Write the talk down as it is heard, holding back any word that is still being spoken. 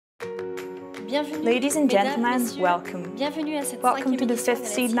Ladies and gentlemen, welcome. Welcome to the 5th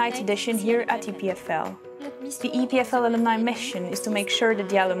Seed Night edition here at EPFL. The EPFL Alumni mission is to make sure that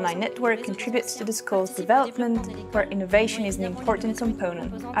the alumni network contributes to the school's development, where innovation is an important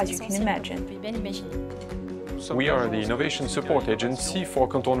component, as you can imagine. We are the innovation support agency for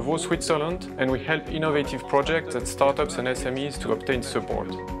Canton Vaud, Switzerland, and we help innovative projects at startups and SMEs to obtain support.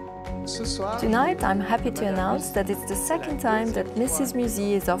 Tonight, I'm happy to announce that it's the second time that Mrs.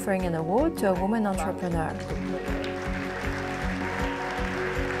 Musy is offering an award to a woman entrepreneur.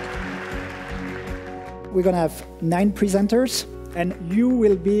 We're going to have 9 presenters, and you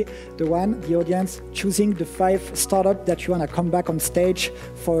will be the audience, choosing the 5 startups that you want to come back on stage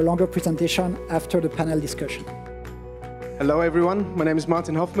for a longer presentation after the panel discussion. Hello everyone, my name is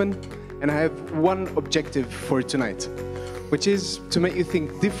Martin Hofmann, and I have one objective for tonight, which is to make you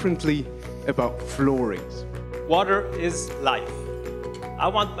think differently about floorings. Water is life. I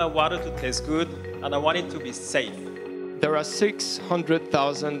want my water to taste good, and I want it to be safe. There are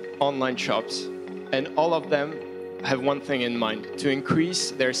 600,000 online shops, and all of them have one thing in mind: to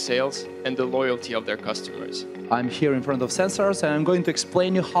increase their sales and the loyalty of their customers. I'm here in front of Sensars, and I'm going to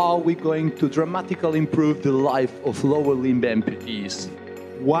explain you how we're going to dramatically improve the life of lower limb amputees.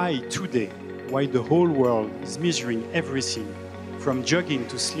 Why today? Why the whole world is measuring everything from jogging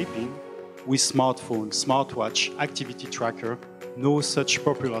to sleeping with smartphone, smartwatch, activity tracker. No such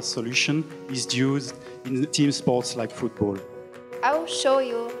popular solution is used in team sports like football. I will show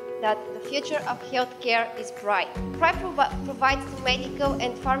you that the future of healthcare is bright. PrYv provides to medical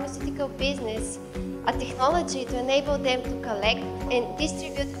and pharmaceutical business a technology to enable them to collect and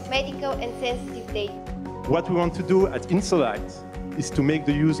distribute medical and sensitive data. What we want to do at Insolight is to make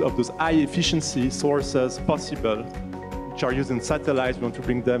the use of those high-efficiency sources possible, which are used in satellites. We want to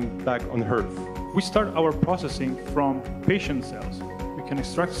bring them back on Earth. We start our processing from patient cells. We can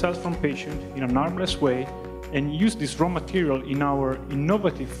extract cells from patients in an armless way and use this raw material in our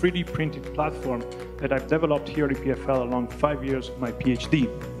innovative 3D printed platform that I've developed here at EPFL along 5 years of my PhD.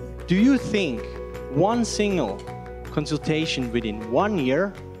 Do you think one single consultation within 1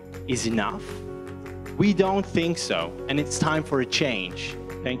 year is enough? We don't think so, and it's time for a change.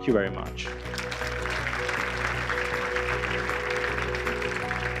 Thank you very much.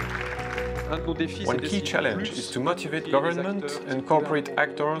 One key challenge is to motivate government and corporate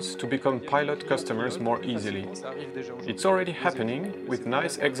actors to become pilot customers more easily. It's already happening with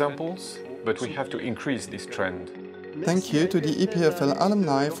nice examples, but we have to increase this trend. Thank you to the EPFL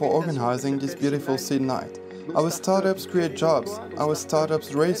alumni for organizing this beautiful Seed Night. Our startups create jobs, our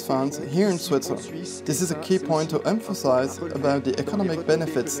startups raise funds here in Switzerland. This is a key point to emphasize about the economic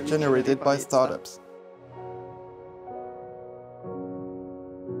benefits generated by startups.